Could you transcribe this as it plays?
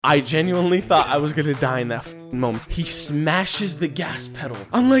I genuinely thought I was gonna die in that moment. He smashes the gas pedal.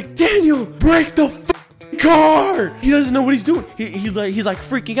 I'm like, Daniel, break the car. He doesn't know what he's doing. He's like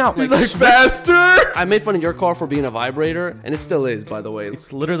freaking out. He's like faster. I made fun of your car for being a vibrator, and it still is, by the way.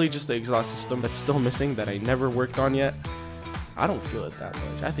 It's literally just the exhaust system that's still missing that I never worked on yet. I don't feel it that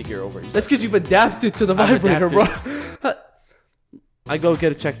much. I think you're over it. That's because you've adapted to the vibrator, bro. I go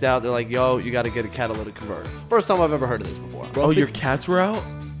get it checked out. They're like, yo, you got to get a catalytic converter. First time I've ever heard of this before. Bro, oh, your cats were out?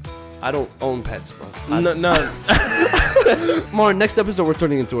 I don't own pets, bro. No. Marin, next episode, we're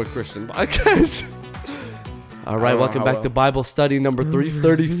turning into a Christian podcast. All right, welcome back to Bible study number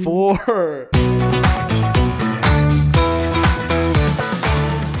 334.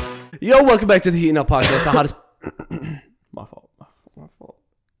 Yo, welcome back to the Heating Up Podcast. The hottest... My fault.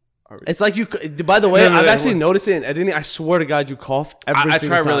 It's like you. By the way, I've actually noticed it in editing. I swear to God, you cough every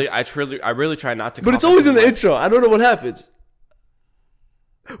single time. I really try not to. But it's always in the intro. I don't know what happens.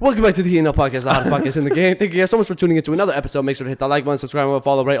 Welcome back to the Heating Up Podcast, the hottest podcast in the game. Thank you guys so much for tuning into another episode. Make sure to hit that like button, subscribe,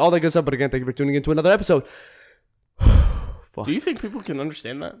 follow, rate, all that good stuff. But again, thank you for tuning into another episode. Do you think people can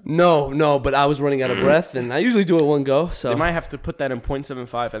understand that? No, but I was running out of breath, and I usually do it one go. So they might have to put that in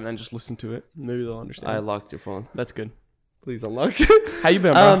 0.75 and then just listen to it. Maybe they'll understand. I locked your phone. That's good. Please unlock it. How you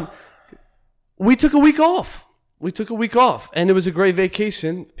been, bro? We took a week off. And it was a great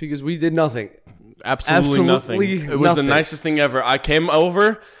vacation because we did nothing. Absolutely nothing. It was the nicest thing ever. I came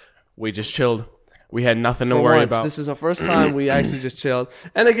over. We just chilled. We had nothing to worry about. This is our first time we actually just chilled.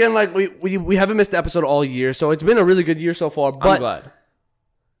 And again, like we haven't missed an episode all year, so it's been a really good year so far. But I'm glad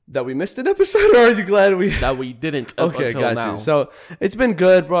that we missed an episode, or are you glad that we didn't? Okay, got you. So it's been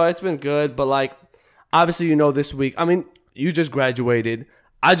good, bro. It's been good, but like obviously, this week. I mean, you just graduated.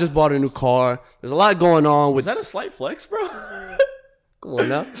 I just bought a new car. There's a lot going on. Was that a slight flex, bro? Come on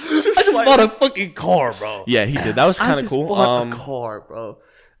now. I just bought a fucking car, bro. Yeah, he did. That was kind of cool. I just bought a car, bro.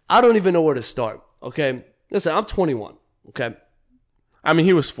 I don't even know where to start. Okay, listen, I'm 21. Okay. I mean,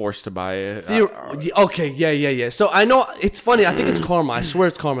 he was forced to buy it. Okay, yeah. So I know it's funny. I think it's karma. I swear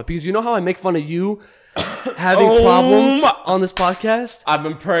it's karma because you know how I make fun of you having problems on this podcast. I've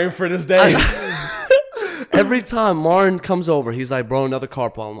been praying for this day. Every time Marin comes over, he's like, bro, another car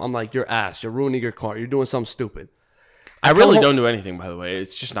problem. I'm like, you're ass. You're ruining your car. You're doing something stupid. I really don't do anything, by the way.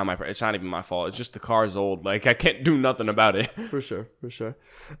 It's just not it's not even my fault. It's just the car's old. Like, I can't do nothing about it. For sure.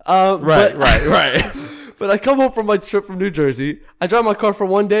 Right. But I come home from my trip from New Jersey. I drive my car for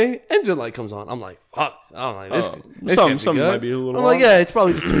one day. Engine light comes on. I'm like, fuck. I'm like, this something might be a little I'm wrong. like, yeah, it's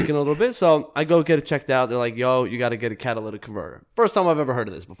probably just tweaking a little bit. So I go get it checked out. They're like, yo, you got to get a catalytic converter. First time I've ever heard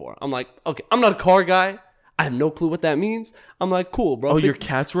of this before. I'm like, okay, I'm not a car guy. I have no clue what that means. I'm like, cool, bro. Oh, your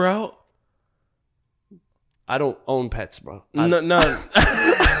cats were out? I don't own pets, bro. No.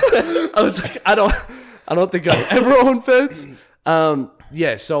 I was like, I don't think I ever owned pets.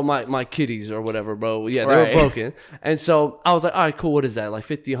 Yeah, so my kitties or whatever, bro. Yeah, they were broken. And so I was like, all right, cool. What is that? Like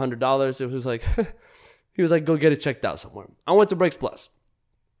 $50, $100? It was like, he was like, go get it checked out somewhere. I went to Brakes Plus.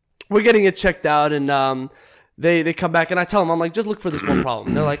 We're getting it checked out, and they come back, and I tell them, I'm like, just look for this one problem.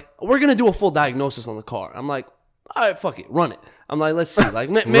 And they're like, we're going to do a full diagnosis on the car. I'm like, all right, fuck it, run it. I'm like, let's see. Like,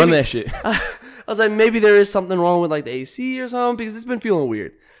 maybe, run that shit. I was like, maybe there is something wrong with like the AC or something because it's been feeling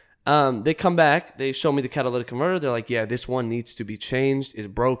weird. They come back. They show me the catalytic converter. They're like, yeah, this one needs to be changed. It's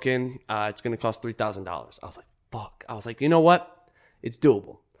broken. It's going to cost $3,000. I was like, fuck. I was like, you know what? It's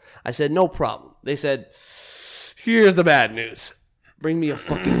doable. I said, no problem. They said, here's the bad news. Bring me a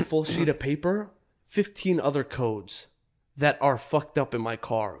fucking full sheet of paper, 15 other codes that are fucked up in my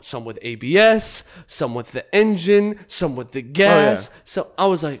car. Some with ABS, some with the engine, some with the gas. Oh, yeah. So I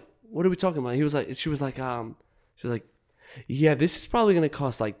was like, what are we talking about? She was like, yeah, this is probably going to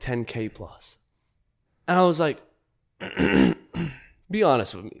cost like $10K plus. And I was like, be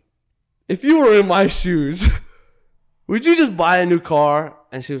honest with me. If you were in my shoes, would you just buy a new car?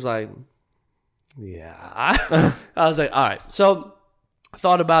 And she was like, yeah. I was like, all right. So I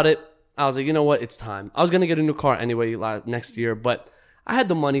thought about it. I was like, you know what? It's time. I was going to get a new car anyway next year, but I had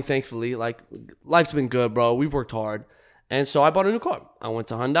the money, thankfully. Like, life's been good, bro. We've worked hard. And so I bought a new car. I went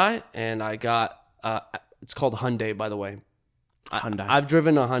to Hyundai, and I got, it's called Hyundai, by the way. Hyundai. I've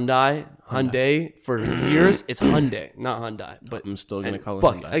driven a Hyundai for years. It's Hyundai, not Hyundai. But I'm still going to call it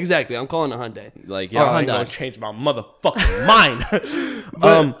Hyundai. Exactly. I'm calling it Hyundai. Like, yeah, I'm going to change my motherfucking mind.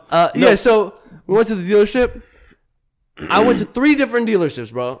 Yeah, so we went to the dealership. I went to 3 different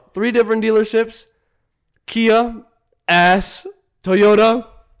dealerships, bro. 3 different dealerships. Kia, ass. Toyota,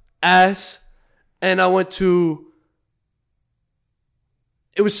 ass. And I went to...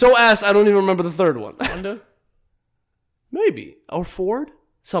 It was so ass, I don't even remember the third one. Honda? Maybe. Or Ford?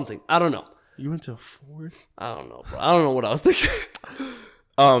 Something. I don't know. You went to Ford? I don't know, bro. I don't know what I was thinking.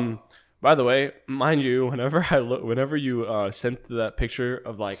 By the way, mind you, whenever you sent that picture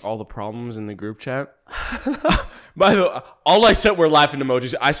of like all the problems in the group chat, by the way, all I sent were laughing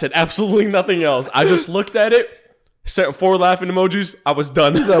emojis. I said absolutely nothing else. I just looked at it, sent 4 laughing emojis. I was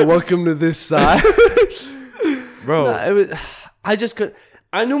done. So welcome to this side, bro. I just could.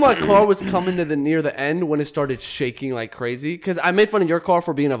 I knew my car was coming to near the end when it started shaking like crazy. Because I made fun of your car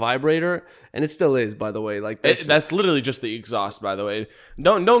for being a vibrator, and it still is, by the way. Like that's literally just the exhaust, by the way.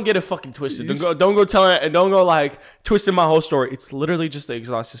 Don't get it fucking twisted. Don't go telling it. Don't go like twisting my whole story. It's literally just the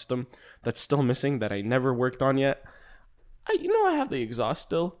exhaust system that's still missing that I never worked on yet. I have the exhaust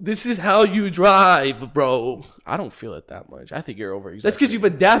still. This is how you drive, bro. I don't feel it that much. I think you're over exaggerating. That's because you've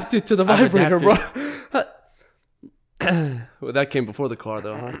adapted to the vibrator, bro. Well, that came before the car,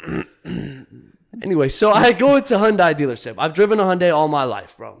 though, huh? Anyway, so I go into Hyundai dealership. I've driven a Hyundai all my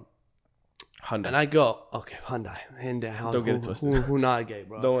life, bro. Hyundai. And I go, okay, Hyundai. Don't get it twisted. Who not gay,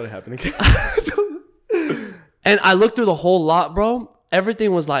 bro? Don't want it to happen again. And I looked through the whole lot, bro.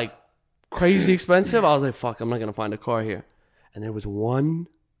 Everything was like crazy expensive. I was like, fuck, I'm not going to find a car here. And there was one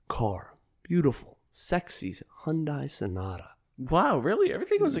car. Beautiful, sexy Hyundai Sonata. Wow, really?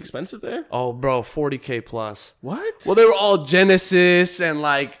 Everything was expensive there? Oh, bro, $40K plus. What? Well, they were all Genesis and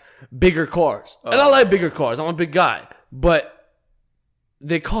like bigger cars. And I like bigger cars. I'm a big guy. But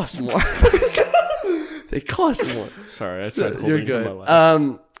they cost more. They cost more. Sorry, I tried holding You're good. in my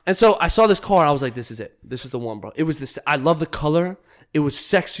life. And so I saw this car and I was like, this is it. This is the one, bro. It was this. I love the color. It was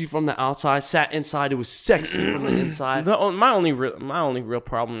sexy from the outside. Sat inside. It was sexy from the inside. My only real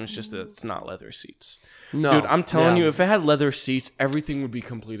problem is just that it's not leather seats. No, dude, I'm telling you, if it had leather seats, everything would be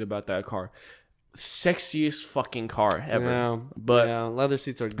complete about that car. Sexiest fucking car ever. Yeah, but leather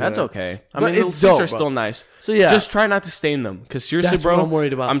seats are good. that's okay. I But mean, the it's seats dope, are bro. still nice. So yeah, just try not to stain them. Because seriously, that's bro, what I'm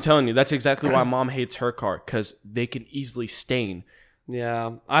worried about. I'm telling you, that's exactly why mom hates her car. Because they can easily stain.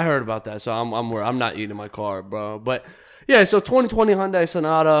 Yeah, I heard about that. So I'm worried. I'm not eating my car, bro. But yeah, so 2020 Hyundai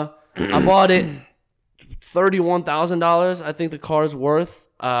Sonata. I bought it. $31,000. I think the car's worth.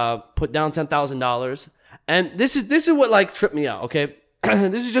 Put down $10,000. And this is what like tripped me out, okay?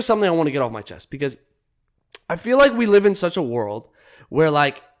 This is just something I want to get off my chest because I feel like we live in such a world where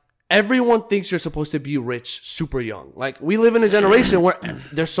like everyone thinks you're supposed to be rich super young. Like we live in a generation where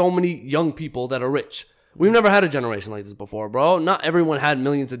there's so many young people that are rich. We've never had a generation like this before, bro. Not everyone had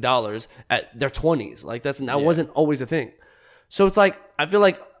millions of dollars at their 20s. Like that wasn't always a thing. So it's like I feel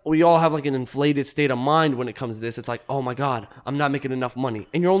like we all have like an inflated state of mind when it comes to this. It's like, oh my God, I'm not making enough money.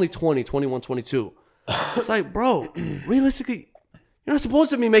 And you're only 20, 21, 22. It's like, bro, realistically, you're not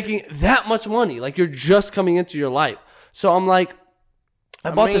supposed to be making that much money. Like, you're just coming into your life. So I'm like, I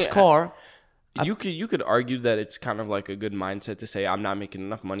bought this car. You could argue that it's kind of like a good mindset to say, I'm not making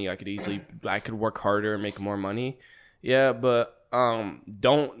enough money. I could work harder and make more money. Yeah, but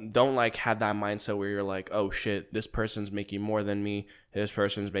don't like have that mindset where you're like, oh shit, this person's making more than me. This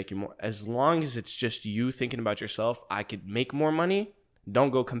person's making more. As long as it's just you thinking about yourself, I could make more money.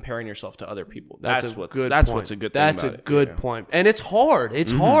 Don't go comparing yourself to other people. That's what's a good thing That's about a good point. And it's hard.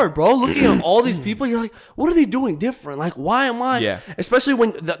 It's hard, bro. Looking at all these people, you're like, what are they doing different? Like, why am I? Yeah. Especially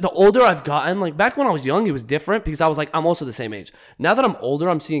when the older I've gotten, like back when I was young, it was different because I was like, I'm also the same age. Now that I'm older,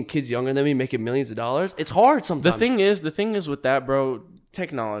 I'm seeing kids younger than me making millions of dollars. It's hard sometimes. The thing is with that, bro,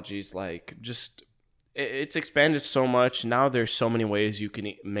 technology's like just, it's expanded so much. Now there's so many ways you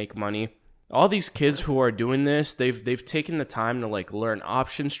can make money. All these kids who are doing this, they've taken the time to like learn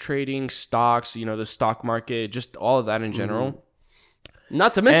options trading, stocks, the stock market, just all of that in general.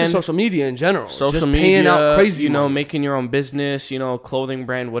 Not to mention social media in general. Social just media, paying out crazy money. Making your own business, clothing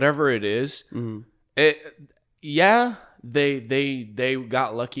brand, whatever it is. They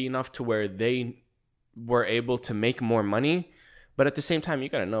got lucky enough to where they were able to make more money. But at the same time, you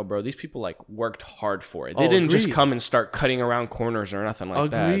got to know, bro, these people like worked hard for it. They didn't just come and start cutting around corners or nothing like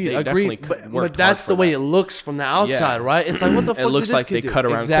that. They definitely but that's the way it looks from the outside, right? It's like, what the fuck? It looks did this like kid they do? cut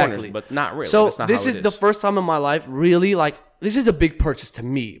around corners, but not really. So that's not this how is it the first time in my life, really, like, this is a big purchase to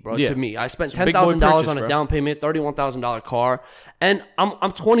me, bro. Yeah. To me, I spent a big boy $10,000 purchase, on a bro. down payment, $31,000 car, and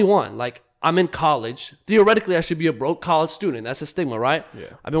I'm 21. Like, I'm in college. Theoretically, I should be a broke college student. That's a stigma, right? Yeah.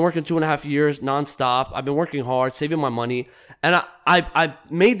 I've been working 2.5 years nonstop. I've been working hard, saving my money. And I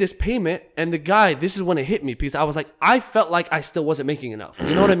made this payment, and the guy, this is when it hit me, because I was like, I felt like I still wasn't making enough.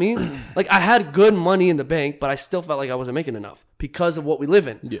 You know what I mean? Like, I had good money in the bank, but I still felt like I wasn't making enough because of what we live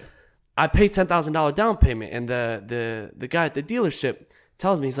in. Yeah. I paid $10,000 down payment, and the guy at the dealership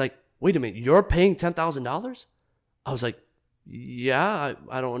tells me, he's like, wait a minute, you're paying $10,000? I was like, yeah,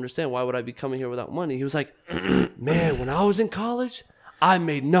 I don't understand. Why would I be coming here without money? He was like, man, when I was in college, I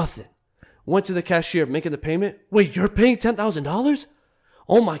made nothing. Went to the cashier making the payment. Wait, you're paying $10,000?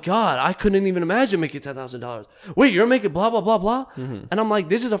 Oh my God, I couldn't even imagine making $10,000. Wait, you're making blah, blah, blah, blah. And I'm like,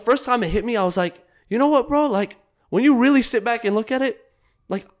 this is the first time it hit me. I was like, you know what, bro? Like, when you really sit back and look at it,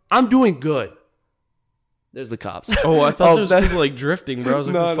 like, I'm doing good. There's the cops. Oh, I thought there was people like drifting, bro. I was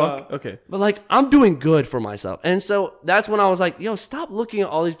like, No, fuck? no. Okay. But like, I'm doing good for myself. And so that's when I was like, yo, stop looking at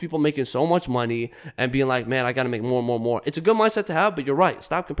all these people making so much money and being like, man, I got to make more and more and more. It's a good mindset to have, but you're right.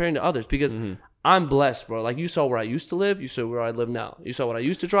 Stop comparing to others because I'm blessed, bro. Like, you saw where I used to live. You saw where I live now. You saw what I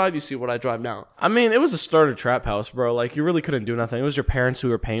used to drive. You see what I drive now. I mean, it was a starter trap house, bro. Like, you really couldn't do nothing. It was your parents who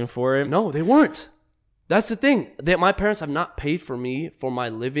were paying for it. No, they weren't. That's the thing. That my parents have not paid for me for my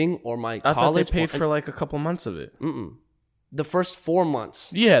living or my college. I thought they paid for like a couple months of it. The first 4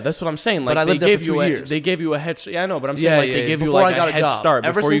 months. Yeah, that's what I'm saying. Like, But I lived there for 2 years. They gave you a head start. Yeah, I know, but I'm saying they gave you Before like I got a head job. start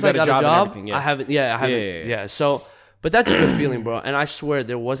Ever before you since got a job and everything. I haven't. Yeah. So, but that's a good feeling, bro. And I swear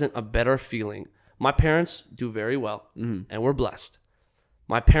there wasn't a better feeling. My parents do very well, and we're blessed.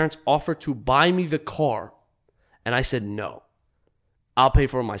 My parents offered to buy me the car, and I said no. I'll pay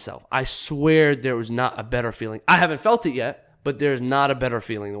for it myself. I swear there was not a better feeling. I haven't felt it yet, but there's not a better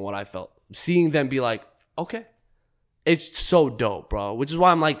feeling than what I felt. Seeing them be like, okay. It's so dope, bro. Which is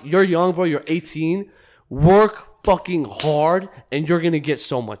why I'm like, you're young, bro. You're 18. Work fucking hard, and you're going to get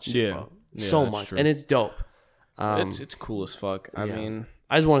so much shit, bro. So much. True. And it's dope. It's cool as fuck. I mean,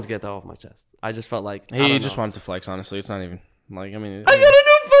 I just wanted to get that off my chest. I just felt like, he just wanted to flex, honestly. It's not even, like, I mean. I got a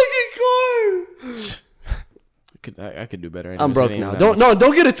new fucking car! I could do better. Anyways. I'm broke now.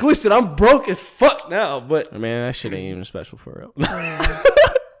 Don't get it twisted. I'm broke as fuck now. But I mean, that shit ain't even special for real.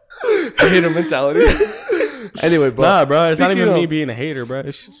 Hater mentality. Anyway, bro. Nah, bro. It's not even me being a hater, bro.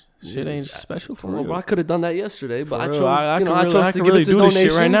 Shit ain't special for real. Well, I could have done that yesterday, but I chose. I chose to give it to do donations.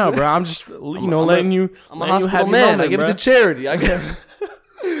 This shit right now, bro. I'm just letting you. I'm a hospital man. I give it to charity. I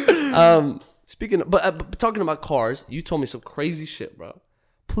speaking, but talking about cars, you told me some crazy shit, bro.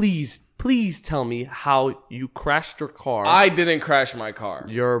 Please tell me how you crashed your car. I didn't crash my car.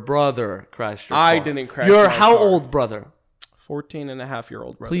 Your brother crashed your car. I didn't crash your my how car. old brother?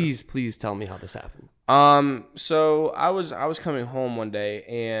 14-and-a-half-year-old brother. Please tell me how this happened. So I was coming home one day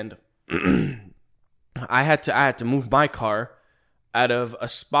and I had to move my car out of a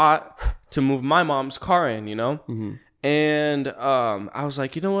spot to move my mom's car in, you know? And I was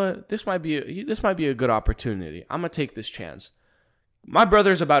like, you know what? This might be a good opportunity. I'm gonna take this chance. My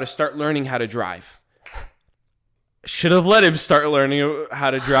brother's about to start learning how to drive. Should have let him start learning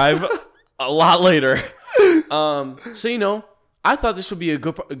how to drive a lot later. So, you know, I thought this would be a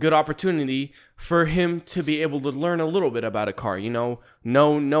good opportunity for him to be able to learn a little bit about a car, you know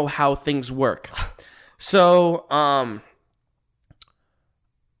how things work. So,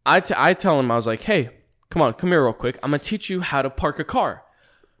 I tell him, I was like, hey, come here real quick. I'm going to teach you how to park a car.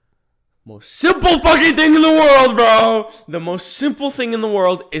 Most simple fucking thing in the world, bro. The most simple thing in the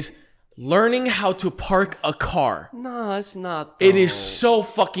world is learning how to park a car. No, it's not. Though. It is so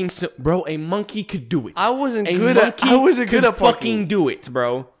fucking simple, bro. A monkey could do it. I wasn't good at fucking do it,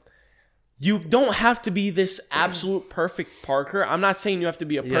 bro. You don't have to be this absolute perfect parker. I'm not saying you have to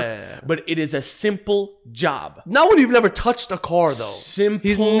be a perfect, but it is a simple job. Not when you've never touched a car, though.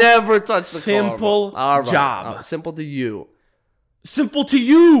 He's never touched a car. Simple job. Simple to you. Simple to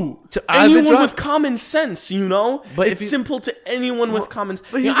you. To anyone with common sense, you know? But it's simple to anyone with common sense.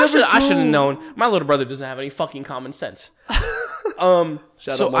 But I should have known. My little brother doesn't have any fucking common sense. So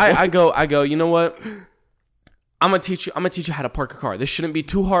I go, you know what? I'm gonna teach you how to park a car. This shouldn't be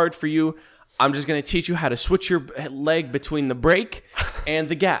too hard for you. I'm just gonna teach you how to switch your leg between the brake and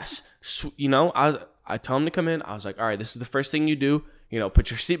the gas. You know, I tell him to come in. I was like, all right, this is the first thing you do. You know, put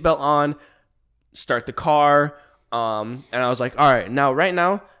your seatbelt on, start the car. And I was like, all right, right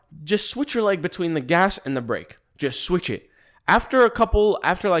now, just switch your leg between the gas and the brake. Just switch it. After a couple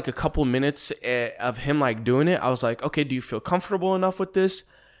minutes of him like doing it, I was like, okay, do you feel comfortable enough with this?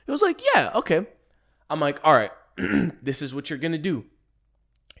 He was like, yeah, okay. I'm like, all right, this is what you're gonna do.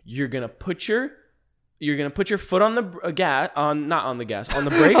 You're gonna put your foot on the gas, not on the gas, on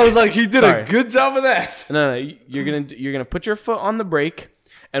the brake. I was like, he did a good job of that. No, you're gonna put your foot on the brake,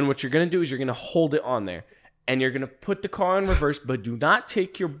 and what you're gonna do is you're gonna hold it on there. And you're going to put the car in reverse, but do not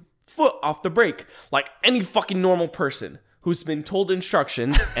take your foot off the brake like any fucking normal person who's been told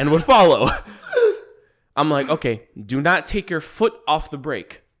instructions and would follow. I'm like, okay, do not take your foot off the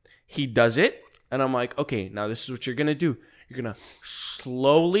brake. He does it, and I'm like, okay, now this is what you're going to do. You're going to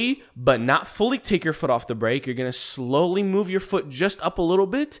slowly, but not fully take your foot off the brake. You're going to slowly move your foot just up a little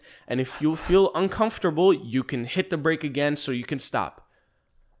bit, and if you feel uncomfortable, you can hit the brake again so you can stop.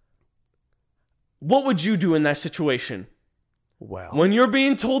 What would you do in that situation? Well, When you're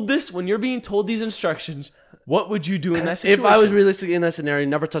being told these instructions, what would you do in that situation? if I was realistic in that scenario,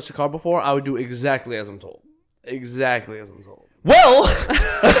 never touched a car before, I would do exactly as I'm told. Exactly as I'm told. Well,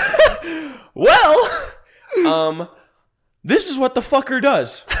 this is what the fucker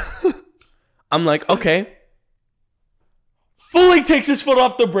does. I'm like, okay. Fully takes his foot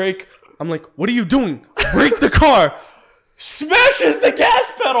off the brake. I'm like, what are you doing? Brake the car. Smashes the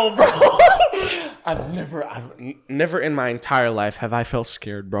gas pedal, bro. I've never in my entire life have I felt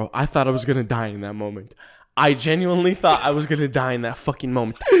scared, bro. I thought I was gonna die in that moment. I genuinely thought I was gonna die in that fucking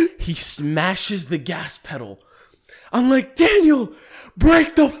moment. He smashes the gas pedal. I'm like, Daniel,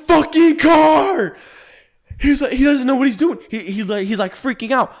 brake the fucking car. He's like, he doesn't know what he's doing. He's like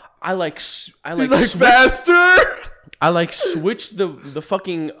freaking out. I like faster. I like switch the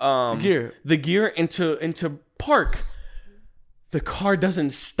fucking gear into park. The car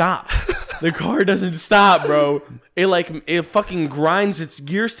doesn't stop. The car doesn't stop, bro. It fucking grinds its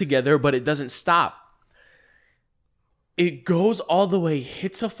gears together, but it doesn't stop. It goes all the way,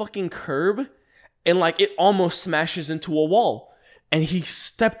 hits a fucking curb, and like it almost smashes into a wall. And he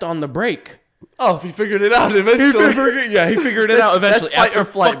stepped on the brake. Oh, if he figured it out eventually. He figured it out eventually. That's fight or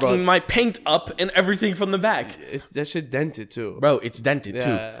flight, fucking bro. my paint up and everything from the back. That shit dented too. Bro, it's dented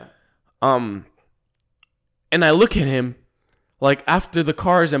too. And I look at him, like after the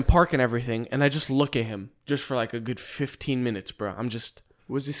cars and park and everything, and I just look at him just for like a good 15 minutes, bro. I'm just...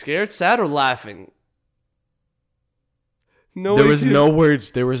 Was he scared, sad, or laughing? No, there was no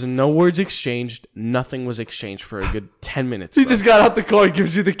words. There was no words exchanged. Nothing was exchanged for a good 10 minutes. He just got out the car,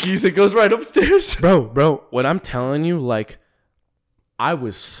 gives you the keys, and goes right upstairs. Bro, what I'm telling you, like, I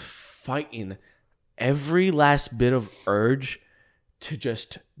was fighting every last bit of urge to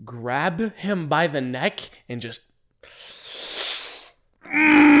just grab him by the neck and just...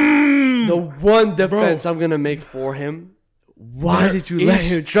 The one defense I'm going to make for him. Why did you let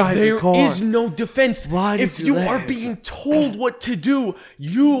him drive the car? There is no defense. Why did if you you let are him being told what to do,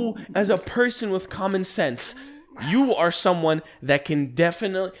 you as a person with common sense, you are someone that can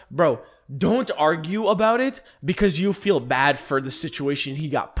definitely... Bro, don't argue about it because you feel bad for the situation he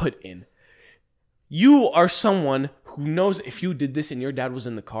got put in. You are someone who knows if you did this and your dad was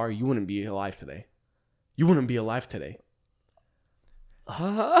in the car, you wouldn't be alive today. You wouldn't be alive today.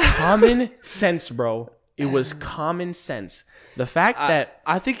 Common sense, bro. It was common sense. The fact that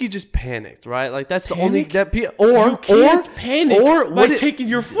I think he just panicked, right? Like that's Panic? the only that you can't panic by taking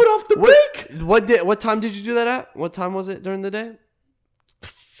your foot off the brake. What time did you do that at? What time was it during the day?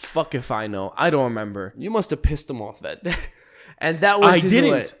 Fuck if I know. I don't remember. You must have pissed him off that day. And that was his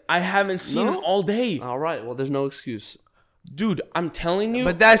didn't. way. I haven't seen him all day. All right. Well, there's no excuse. Dude, I'm telling you.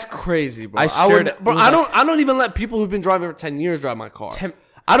 But that's crazy, bro. I don't even let people who've been driving for 10 years drive my car.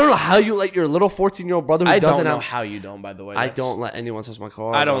 I don't know how you let your little 14-year-old brother who doesn't know how you don't, by the way. I don't let anyone touch my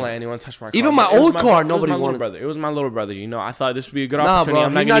car. I don't let anyone touch my car. Even my old car, nobody wanted. Brother. It was my little brother. You know, I thought this would be a good opportunity. Bro,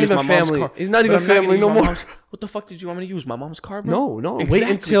 I'm not going to use my mom's car. He's not even family no more. What the fuck did you want me to use? My mom's car, bro? No. Exactly. Wait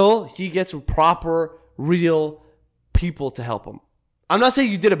until he gets proper, real people to help him. I'm not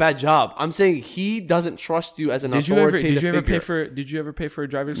saying you did a bad job. I'm saying he doesn't trust you as an authoritative figure. Did you ever pay for a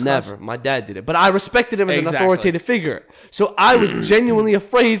driver's class? Never. My dad did it. But I respected him as an authoritative figure. So I was genuinely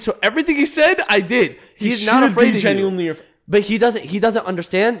afraid. So everything he said, I did. He's not afraid of you. But he doesn't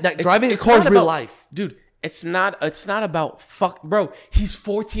understand that driving a car is real life. Dude, it's not about fuck. Bro, he's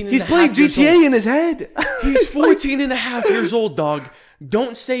 14 and he's playing GTA in his head. He's 14 and a half years old, dog.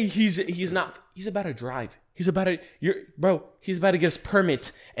 Don't say he's not. He's about to drive. He's about to he's about to get his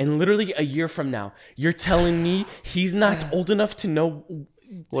permit, and literally a year from now, you're telling me he's not old enough to know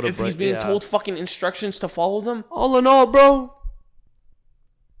if he's being told fucking instructions to follow them? All in all, bro,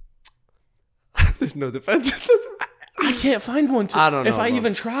 there's no defense. I can't find one. I don't know. If I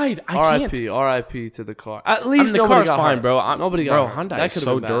even tried, I can't. R.I.P. to the car. At least the car's fine, bro. Nobody got hurt. Hyundai is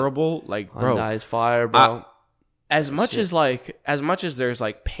so durable. Like, bro, Hyundai is fire, bro. As much as there's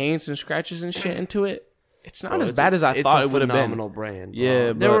like paints and scratches and shit into it, it's not as bad as I thought it would have been. It's a phenomenal brand,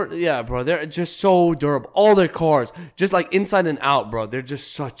 bro. Yeah, bro. They're just so durable. All their cars, just like inside and out, bro. They're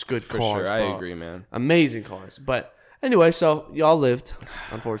just such good cars, sure. bro. I agree, man. Amazing cars. But anyway, so y'all lived,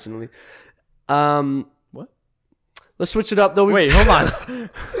 unfortunately. What? Let's switch it up, though. Wait, hold on.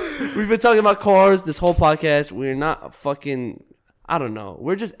 We've been talking about cars this whole podcast. We're not fucking... I don't know.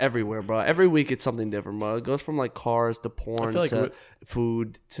 We're just everywhere, bro. Every week it's something different, bro. It goes from like cars to porn to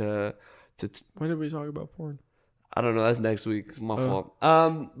food to... When did we talk about porn? I don't know. That's next week. It's my fault.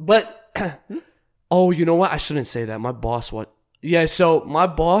 But... Oh, you know what? I shouldn't say that. My boss... What? Yeah, so my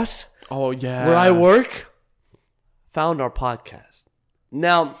boss... Oh, yeah. Where I work... found our podcast.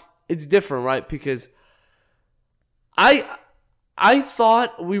 Now, it's different, right? Because... I I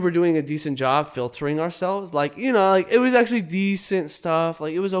thought we were doing a decent job filtering ourselves. Like, you know, like it was actually decent stuff.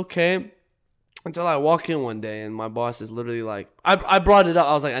 Like it was okay. Until I walk in one day and my boss is literally like, I brought it up.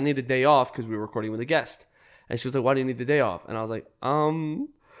 I was like, I need a day off because we were recording with a guest. And she was like, why do you need the day off? And I was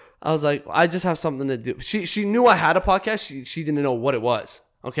like, I just have something to do. She knew I had a podcast. She didn't know what it was.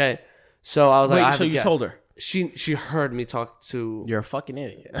 Okay. So I was like, I have so a you guest. told her. She heard me talk to. You're a fucking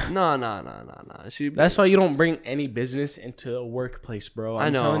idiot. No. That's why you don't bring any business into a workplace, bro. I'm I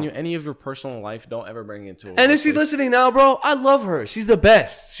know. telling you, any of your personal life, don't ever bring it into a And workplace. if she's listening now, bro, I love her. She's the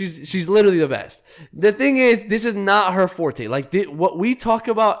best. She's literally the best. The thing is, this is not her forte. Like what we talk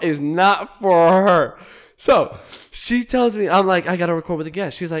about is not for her. So she tells me, I'm like, I gotta record with a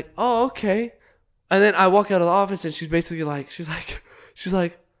guest. She's like, oh, okay. And then I walk out of the office and she's basically like, she's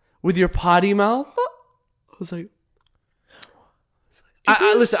like, with your potty mouth. I was like,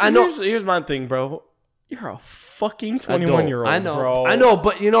 listen, I know. Here's my thing, bro. You're a fucking 21-year-old, I know, bro. I know,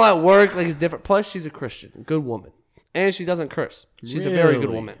 but you know, at work, like it's different. Plus, she's a Christian, good woman, and she doesn't curse. She's a very good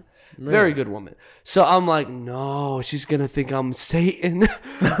woman, very good woman. So I'm like, no, she's gonna think I'm Satan.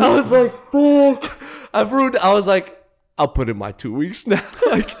 I was like, fuck. I was like, I'll put in my 2 weeks now.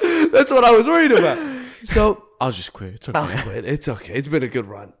 Like that's what I was worried about. So I'll just quit. It's okay. I'll quit. It's okay. It's been a good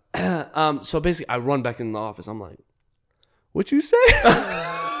run. So basically, I run back in the office. I'm like, what you say?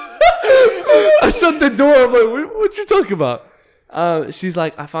 I shut the door. I'm like, what you talking about? She's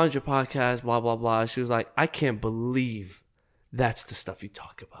like, I found your podcast, blah, blah, blah. She was like, I can't believe that's the stuff you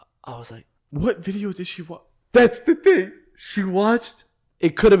talk about. I was like, What video did she watch? that's the thing. She watched.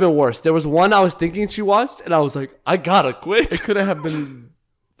 It could have been worse. There was one I was thinking she watched, and I was like, I gotta quit. It could have been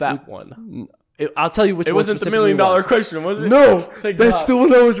that one. I'll tell you which It one wasn't the $1 specifically million was. question, was it? No, Thank that's God. the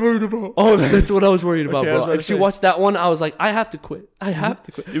one I was worried about. Oh, That's what I was worried about, Okay, I was bro. about If to she say. watched that one, I was like, I have to quit. I have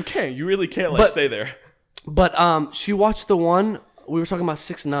to quit. You can't. You really can't, But- stay there. But she watched the one we were talking about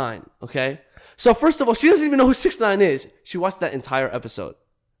 6ix9ine. Okay, so first of all, she doesn't even know who 6ix9ine is. She watched that entire episode.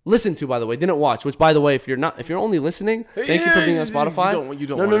 Listened to, by the way, didn't watch. Which, by the way, if you're only listening, thank you for being on Spotify. You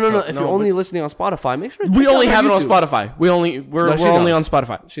don't no. wanna talk- If no, you're but- only listening on Spotify, make sure We check only out have it our on YouTube. Spotify. We're she only knows. on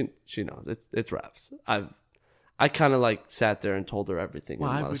Spotify. She knows it's raps. I kind of like sat there and told her everything,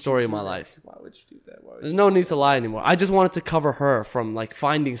 the story of my life. Why would you do that? There's no need to lie anymore. I just wanted to cover her from like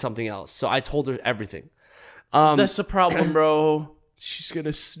finding something else, so I told her everything. That's the problem, bro. She's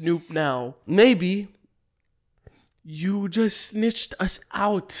gonna snoop now. Maybe You just snitched us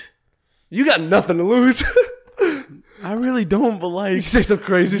out. you got nothing to lose. I really don't, but like, You say some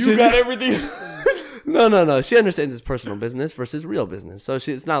crazy you shit. got everything. No. She understands it's personal business versus real business. So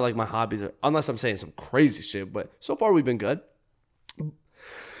it's not like my hobbies are, unless I'm saying some crazy shit. But so far we've been good.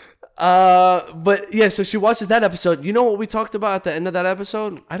 But yeah, so she watches that episode. You know what we talked about at the end of that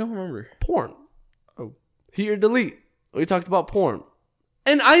episode? I don't remember. Porn. Oh. Heat or delete. We talked about porn.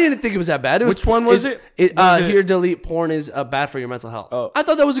 And I didn't think it was that bad. Which one was it? Heat or delete, porn is bad for your mental health. Oh. I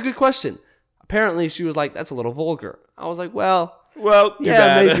thought that was a good question. Apparently she was like, that's a little vulgar. I was like, well, Well,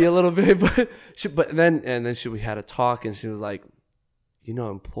 yeah, maybe a little bit, but then we had a talk, and she was like, you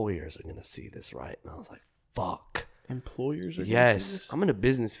know, employers are gonna see this, right? And I was like, fuck. Employers are gonna see Yes, this? I'm in a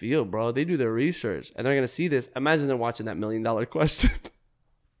business field, bro. They do their research, and they're gonna see this. Imagine they're watching that $1 million question.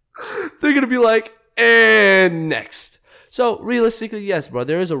 They're gonna be like, and next. So realistically, yes, bro,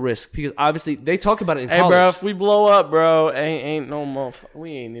 there is a risk because obviously they talk about it in Hey, college. bro, if we blow up, bro, ain't no more.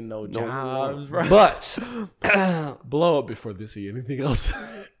 We ain't in no jobs, bro. But blow up before they see anything else.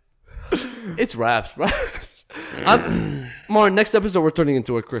 it's raps, bro. Marin, next episode we're turning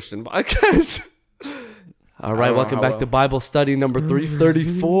into a Christian podcast. All right, welcome back to Bible study number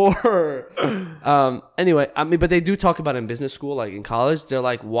 334. Anyway, I mean, but they do talk about it in business school, like in college. They're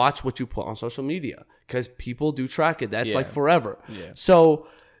like, watch what you put on social media because people do track it. That's like forever. Yeah. So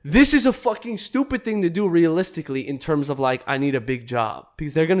this is a fucking stupid thing to do realistically in terms of like, I need a big job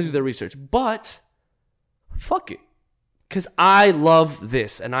because they're going to do their research. But fuck it. Because I love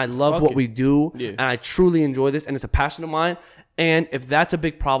this and I love what we do and I truly enjoy this and it's a passion of mine. And if that's a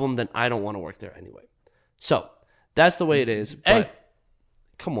big problem, then I don't want to work there anyway. So that's the way it is. But Hey,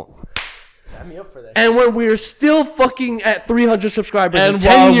 come on. sign me up for that. And when we're still fucking at 300 subscribers in And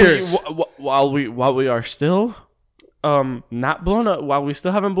 10 years. while we are still not blown up, while we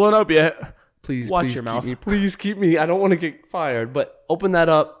still haven't blown up yet, Please watch please your keep mouth. me. Please keep me. I don't want to get fired. But open that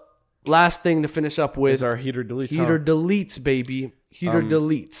up. Last thing to finish up with. is our heater delete. Heater deletes, baby. Heater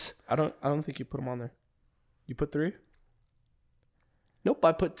deletes. I don't think you put them on there. You put 3? Nope,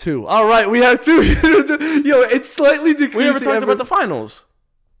 I put 2. All right, we have 2. Yo, it's slightly decreasing. We never talked about the finals.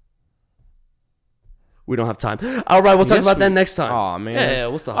 We don't have time. All right, we'll talk Yes, about we- that next time. Aw, man. Yeah,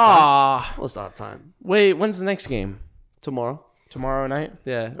 we'll still have time. Ah, We'll still have time. wait. When's the next game? Tomorrow. tomorrow night.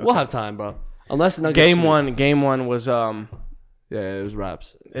 Yeah, we'll have time, bro. Unless the Nuggets Game one was Yeah, it was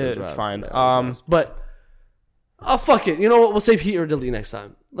Raps. it's fine. But fuck it. You know what? We'll save Heat or Delete next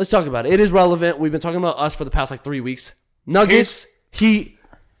time. Let's talk about it. It is relevant. We've been talking about us for the past like 3 weeks. Nuggets, Heat,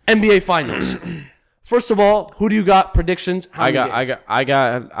 NBA Finals. First of all, who do you got? Predictions? I got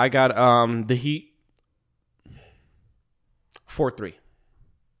the Heat 4-3.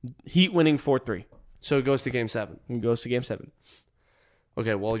 Heat winning 4-3. So it goes to Game 7. It goes to Game 7.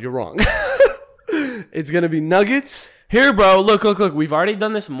 Okay, well, you're wrong. It's going to be Nuggets. Here, bro. Look. We've already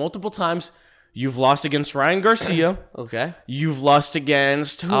done this multiple times. You've lost against Ryan Garcia. Okay. You've lost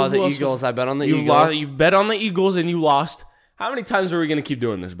against the Eagles. I bet on the Eagles. You bet on the Eagles and you lost. How many times are we going to keep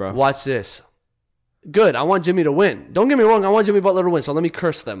doing this, bro? Watch this. Good. I want Jimmy to win. Don't get me wrong. I want Jimmy Butler to win. So let me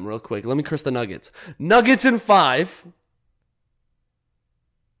curse them real quick. Let me curse the Nuggets. Nuggets in 5.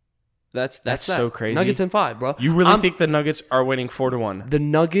 That's so crazy. Nuggets in 5, bro. You really think the Nuggets are winning 4-1? The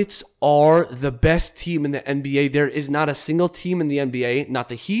Nuggets are the best team in the NBA. There is not a single team in the NBA, not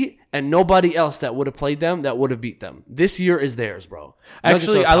the Heat, and nobody else that would have played them that would have beat them. This year is theirs, bro.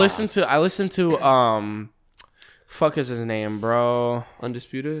 Actually, I listened to fuck is his name, bro?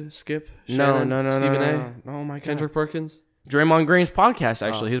 Undisputed, Skip, Shannon, no, Stephen A. Oh my god, Kendrick Perkins, Draymond Green's podcast.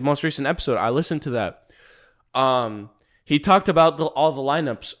 Actually, his most recent episode. I listened to that. He talked about all the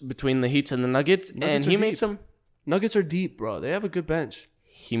lineups between the Heats and the Nuggets, and he made some. Nuggets are deep, bro. They have a good bench.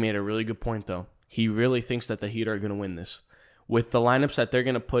 He made a really good point, though. He really thinks that the Heat are going to win this with the lineups that they're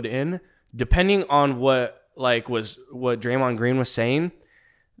going to put in. Depending on what Draymond Green was saying,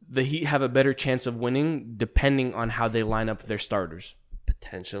 the Heat have a better chance of winning depending on how they line up their starters.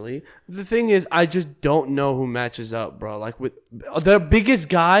 Potentially. The thing is, I just don't know who matches up, bro. Like with the biggest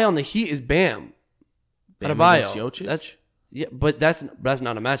guy on the Heat is Bam. Jokic? But that's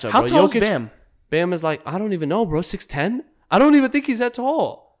not a matchup. How bro. tall Jokic, is Bam? Bam is like, I don't even know, bro. 6'10"? I don't even think he's that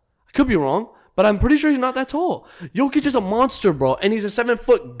tall. I could be wrong, but I'm pretty sure he's not that tall. Jokic is a monster, bro, and he's a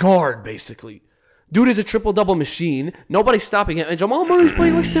 7-foot guard, basically. Dude is a triple-double machine. Nobody's stopping him. And Jamal Murray's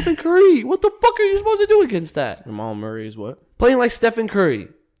playing like Stephen Curry. What the fuck are you supposed to do against that? Jamal Murray is what? Playing like Stephen Curry.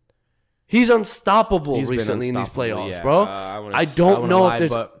 He's unstoppable recently in these playoffs, bro. I don't know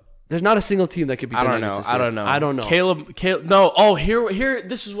if there's not a single team that could be. I don't know. Caleb. No. Oh, here.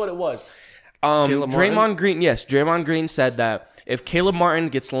 This is what it was. Draymond Green. Yes, Draymond Green said that if Caleb Martin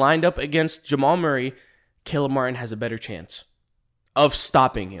gets lined up against Jamal Murray, Caleb Martin has a better chance of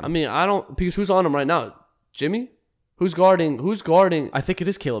stopping him. I mean, I don't because who's on him right now? Jimmy? Who's guarding? I think it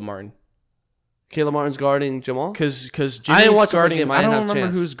is Caleb Martin. Caleb Martin's guarding Jamal? Because I didn't watch guarding him. I don't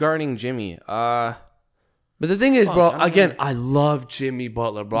remember who's guarding Jimmy. But the thing is, bro, I love Jimmy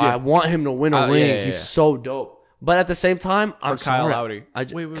Butler, bro. Yeah. I want him to win a ring. Yeah. He's so dope. But at the same time, I'm Kyle Lowry.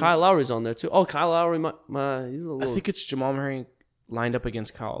 Kyle Lowry's on there too. Oh, Kyle Lowry, he's a little. I think it's Jamal Murray lined up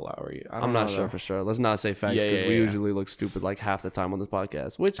against Kyle Lowry. I'm not sure for sure. Let's not say facts because we usually look stupid like half the time on this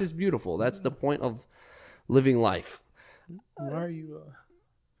podcast, which is beautiful. That's the point of living life. Why are you?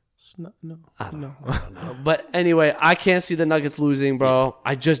 No. I don't know. But anyway, I can't see the Nuggets losing, bro.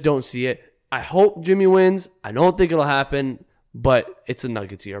 I just don't see it. I hope Jimmy wins. I don't think it'll happen, but it's a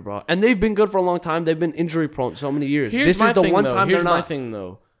Nuggets year, bro. And they've been good for a long time. They've been injury prone so many years. Here's my thing,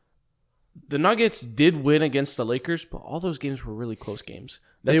 though. The Nuggets did win against the Lakers, but all those games were really close games.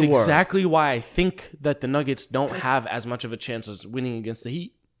 That's exactly why I think that the Nuggets don't have as much of a chance as winning against the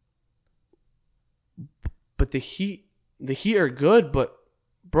Heat. But the Heat are good, but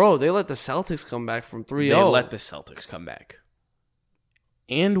bro, they let the Celtics come back from 3-0. They let the Celtics come back.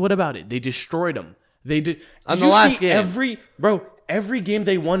 And what about it? They destroyed them. They did. On the last game. Every game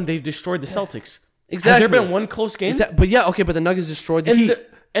they won, they've destroyed the Celtics. Exactly. Has there been one close game? But the Nuggets destroyed the Heat.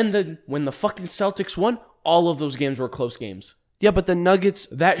 When the fucking Celtics won, all of those games were close games. Yeah, but the Nuggets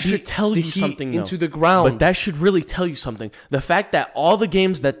should tell you something into the ground. But that should really tell you something. The fact that all the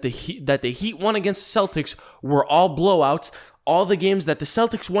games that the Heat won against the Celtics were all blowouts. All the games that the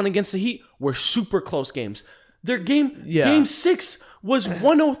Celtics won against the Heat were super close games. Their game 6 was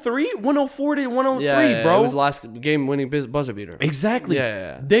 103, 104 to 103, bro. It was the last game-winning buzzer beater. Exactly.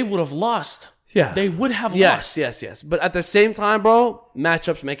 Yeah. They would have lost. Yeah. They would have lost. Yes. But at the same time, bro,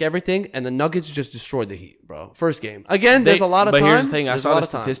 matchups make everything, and the Nuggets just destroyed the Heat, bro. First game. Again, there's a lot of time. But here's the thing. I saw the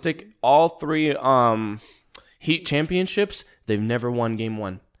statistic. All 3 Heat championships, they've never won game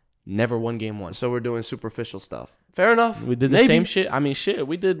 1. Never won game 1. So we're doing superficial stuff. Fair enough. We did the same shit. I mean, shit.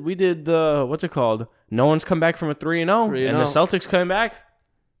 We did the, what's it called? No one's come back from a 3-0. And the Celtics came back.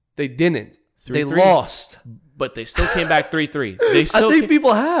 They didn't. 3-3. They lost. But they still came back 3-3. I think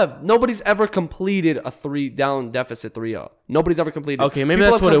people have. Nobody's ever completed a 3-down deficit 3-0. Nobody's ever completed. Okay, maybe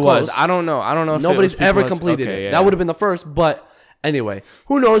that's what it was. I don't know. Nobody's ever completed it. That would have been the first, but Anyway,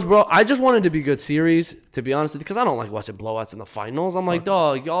 who knows, bro? I just wanted to be a good series, to be honest with you, because I don't like watching blowouts in the finals. I'm like,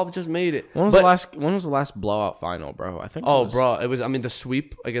 dog, y'all just made it. When was the last blowout final, bro? I think. Bro, it was. I mean, the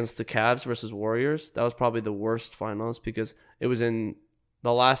sweep against the Cavs versus Warriors. That was probably the worst finals because it was in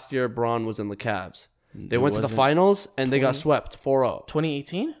the last year. Bron was in the Cavs. They went to the finals and they got swept 4-0.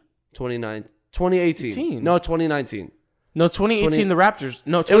 2018? 2018. No, 2019. No, 2018 the Raptors.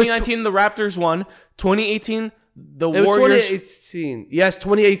 No, 2019 the Raptors won. 2018 the Warriors. It was 2018. Yes,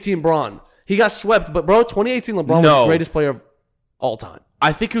 2018 Bron. He got swept, but bro, 2018 LeBron was the greatest player of all time.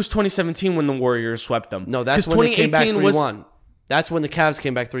 I think it was 2017 when the Warriors swept them. No, that's when they came back 3-1. That's when the Cavs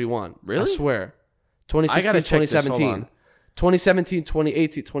came back 3-1. Really? I swear. 2016, 2017. 2017,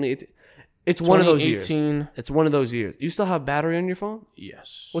 2018, 2018. It's one of those years. It's one of those years. You still have battery on your phone?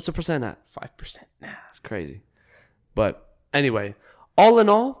 Yes. What's the percent at? 5%. Nah. It's crazy. But anyway, all in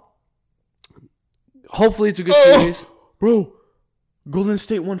all, hopefully it's a good series. Bro, Golden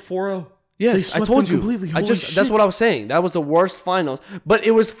State won 4-0. Yes, I told you. That's what I was saying. That was the worst finals. But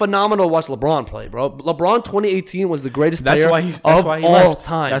it was phenomenal to watch LeBron play, bro. LeBron 2018 was the greatest player of all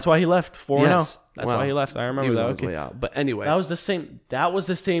time. That's why he left 4-0. Yes. That's why he left. I remember he was that. On his way out. But anyway. That was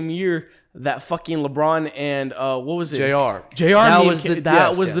the same year that fucking LeBron and what was it? JR.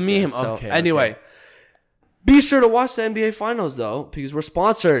 That was the meme. So, okay. Anyway. Be sure to watch the NBA Finals, though, because we're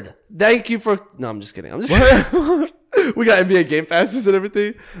sponsored. Thank you for... No, I'm just kidding. We got NBA Game Passes and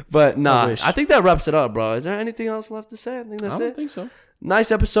everything. But nah, I think that wraps it up, bro. Is there anything else left to say? I think that's it. I don't think so.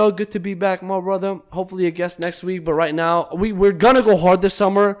 Nice episode. Good to be back, my brother. Hopefully a guest next week. But right now, we're going to go hard this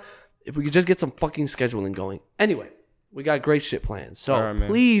summer. If we could just get some fucking scheduling going. Anyway, we got great shit planned. So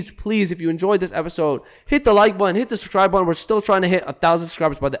please, if you enjoyed this episode, hit the like button, hit the subscribe button. We're still trying to hit 1,000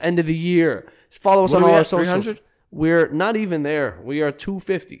 subscribers by the end of the year. Follow us on all our socials. 300? We're not even there. We are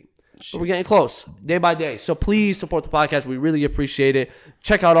 250. So we're getting close day by day. So please support the podcast. We really appreciate it.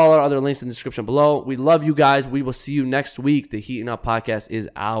 Check out all our other links in the description below. We love you guys. We will see you next week. The Heating Up Podcast is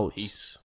out. Peace.